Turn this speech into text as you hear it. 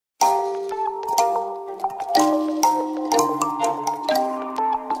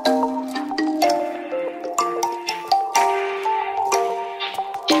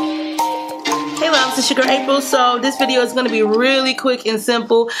your girl April. So this video is going to be really quick and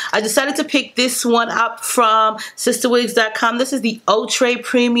simple. I decided to pick this one up from sisterwigs.com. This is the Outre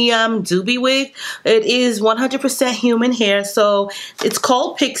Premium Doobie Wig. It is 100% human hair, so it's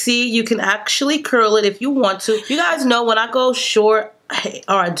called Pixie. You can actually curl it if you want to. You guys know when I go short,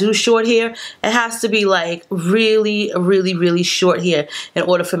 or I do short hair, it has to be like really short hair in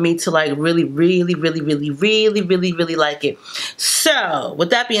order for me to like really like it. So with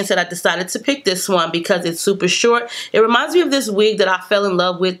that being said, I decided to pick this one because it's super short. It reminds me of this wig that I fell in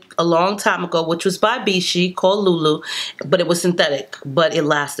love with a long time ago, which was by Pixie, called Lulu, but it was synthetic, but it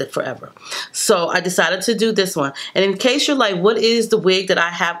lasted forever. So I decided to do this one. And in case you're like, what is the wig that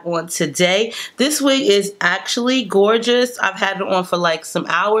I have on today? This wig is actually gorgeous. I've had it on for like some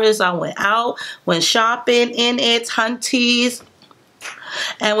hours. I went out, went shopping in it, hunties,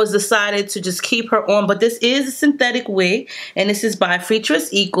 and was decided to just keep her on. But this is a synthetic wig, and this is by Featureless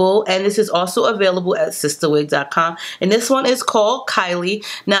Equal, and this is also available at sisterwigs.com. And this one is called Kylie.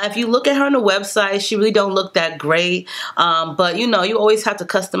 Now, if you look at her on the website, she really don't look that great, but you know, you always have to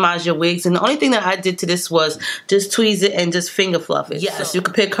customize your wigs, and the only thing that I did to this was just tweeze it and just finger fluff it. Yes, you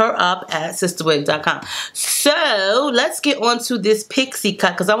can pick her up at sisterwigs.com. So let's get on to this pixie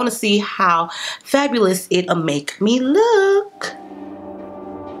cut because I want to see how fabulous it'll make me look.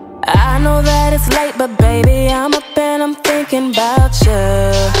 I know that it's late, but baby, I'm up and I'm thinking about you,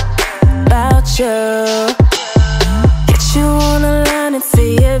 Get you on the line and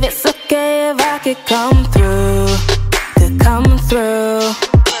see if it's okay if I could come through,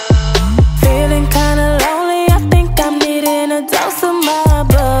 Feeling kinda lonely, I think I'm needing a dose of my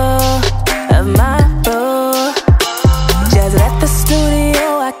boo, Just left the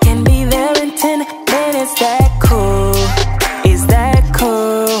studio, I can be there in 10 minutes, that cool? Is that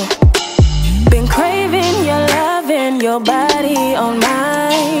cool? Been craving your love and your body on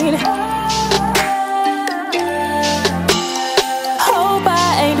mine. Hope I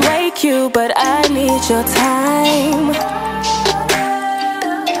ain't wake you, but I need your time.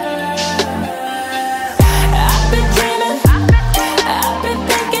 I've been dreaming, I've been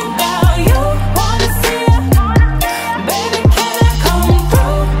thinking about you. Wanna see ya, baby, can I come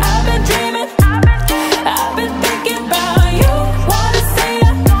through? I've been dreaming, I've been thinking about you. Wanna see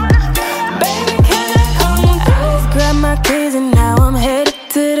ya, baby, can I come through? I just grabbed my keys and now I'm headed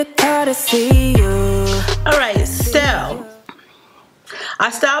to the car to see you. Alright, so I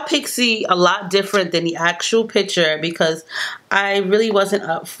styled Pixie a lot different than the actual picture because I really wasn't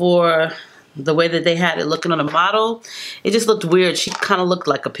up for the way that they had it looking on a model. It just looked weird. She kind of looked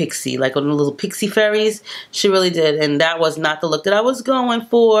like a pixie, like on the little pixie fairies. She really did, and that was not the look that I was going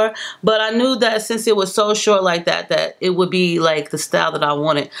for. But I knew that since it was so short like that, that it would be like the style that I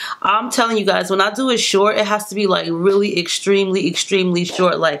wanted. I'm telling you guys, when I do it short, it has to be like really extremely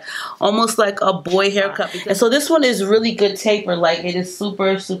short, like almost like a boy haircut. And so this one is really good taper. Like it is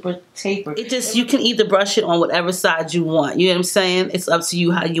super tapered. It just, you can either brush it on whatever side you want. You know what I'm saying? It's up to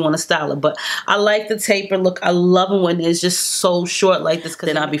you how you want to style it. But I like the taper look. I love it when it's just so short like this, because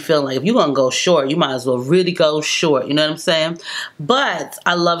then I'll be feeling like if you're gonna go short, you might as well really go short. You know what I'm saying? But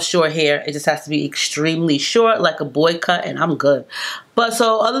I love short hair. It just has to be extremely short, like a boy cut, and I'm good. But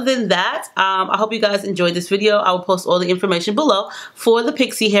so other than that, I hope you guys enjoyed this video. I will post all the information below for the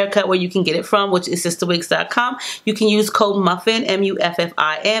Pixie haircut, where you can get it from, which is sisterwigs.com. You can use code MUFFIN,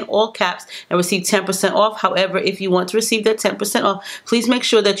 M-U-F-F-I-N, all caps, and receive 10% off. However, if you want to receive that 10% off, please make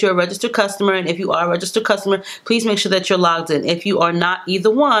sure that you're a registered customer. And if you are a registered customer, please make sure that you're logged in. If you are not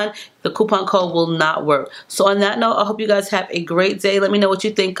either one, the coupon code will not work. So on that note, I hope you guys have a great day. Let me know what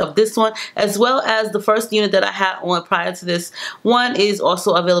you think of this one, as well as the first unit that I had on prior to this one is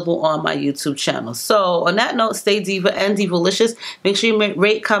also available on my YouTube channel. So on that note, stay diva and divalicious. Make sure you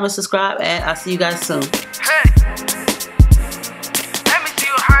rate, comment, subscribe, and I'll see you guys soon. Hey.